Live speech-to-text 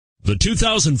The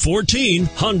 2014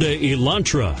 Hyundai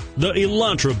Elantra. The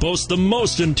Elantra boasts the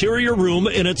most interior room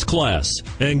in its class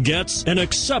and gets an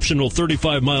exceptional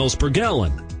 35 miles per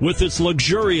gallon. With its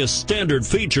luxurious standard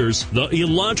features, the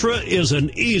Elantra is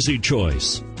an easy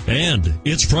choice. And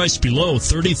it's priced below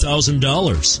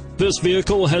 $30,000. This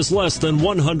vehicle has less than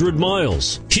 100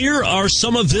 miles. Here are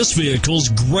some of this vehicle's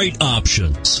great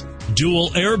options: dual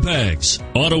airbags,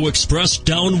 auto express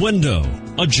down window,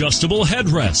 adjustable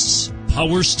headrests,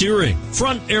 power steering,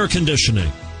 front air conditioning,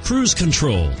 cruise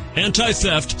control,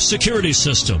 anti-theft security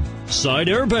system, side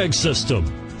airbag system,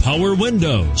 power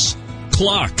windows,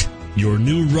 clock. Your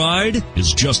new ride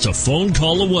is just a phone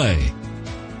call away.